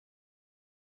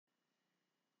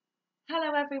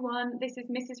Hello everyone, this is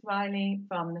Mrs. Riley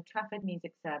from the Trafford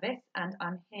Music Service and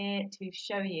I'm here to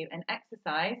show you an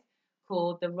exercise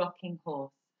called the rocking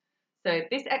horse. So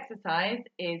this exercise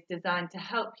is designed to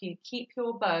help you keep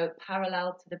your bow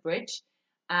parallel to the bridge,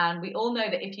 and we all know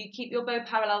that if you keep your bow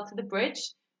parallel to the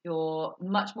bridge, you're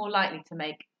much more likely to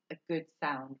make a good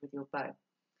sound with your bow.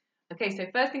 Okay, so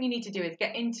first thing you need to do is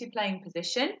get into playing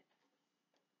position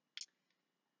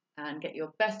and get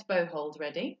your best bow hold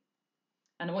ready.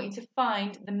 And I want you to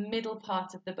find the middle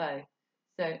part of the bow.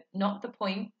 So not the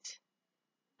point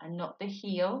and not the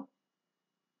heel,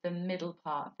 the middle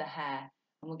part of the hair.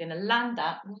 And we're going to land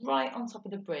that right on top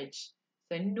of the bridge.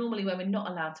 So normally when we're not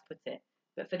allowed to put it,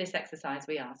 but for this exercise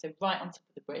we are. So right on top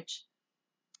of the bridge.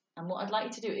 And what I'd like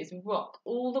you to do is rock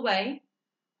all the way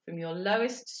from your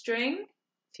lowest string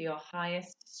to your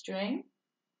highest string,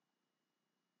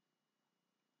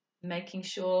 making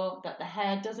sure that the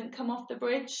hair doesn't come off the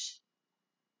bridge.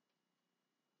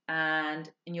 And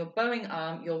in your bowing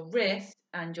arm, your wrist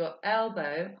and your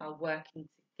elbow are working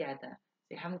together. So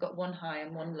you haven't got one high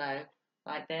and one low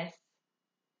like this.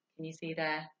 Can you see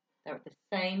there? They're at the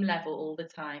same level all the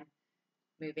time,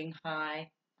 moving high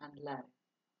and low.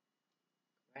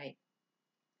 Great.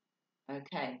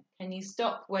 Okay, can you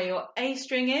stop where your A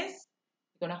string is?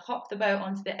 You're going to hop the bow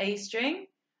onto the A string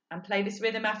and play this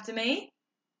rhythm after me.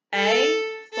 A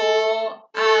for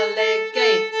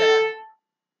alligator.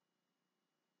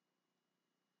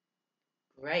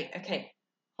 Great, okay,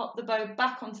 hop the bow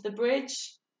back onto the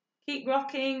bridge, keep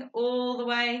rocking all the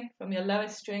way from your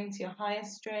lowest string to your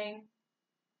highest string,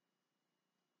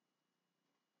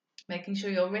 making sure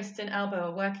your wrist and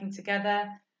elbow are working together.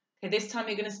 Okay, this time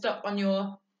you're going to stop on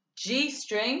your G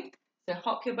string, so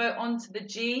hop your bow onto the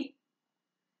G,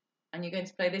 and you're going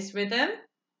to play this rhythm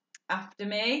after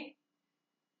me.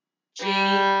 G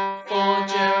for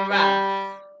giraffe.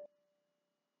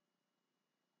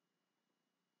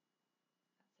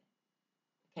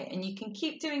 Okay, and you can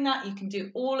keep doing that. You can do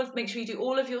make sure you do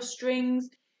all of your strings.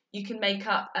 You can make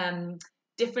up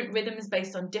different rhythms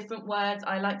based on different words.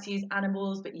 I like to use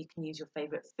animals, but you can use your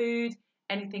favourite food,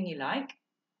 anything you like.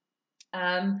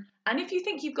 And if you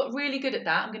think you've got really good at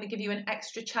that, I'm going to give you an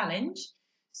extra challenge.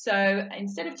 So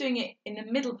instead of doing it in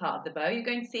the middle part of the bow, you're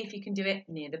going to see if you can do it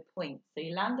near the point. So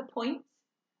you land the point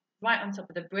right on top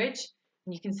of the bridge,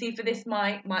 and you can see for this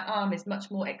my arm is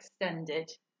much more extended.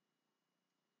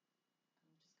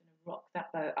 Rock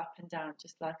that bow up and down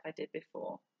just like I did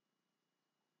before.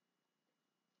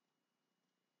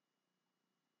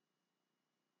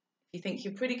 If you think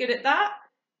you're pretty good at that,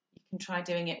 you can try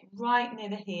doing it right near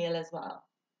the heel as well.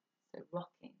 So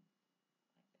rocking.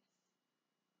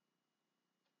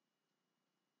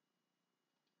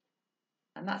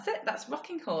 And that's it, that's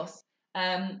rocking horse.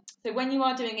 So when you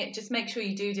are doing it, just make sure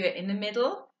you do it in the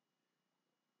middle,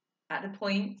 at the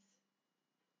point,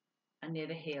 and near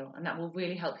the heel, and that will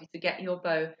really help you to get your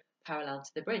bow parallel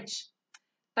to the bridge.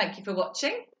 Thank you for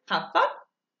watching. Have fun.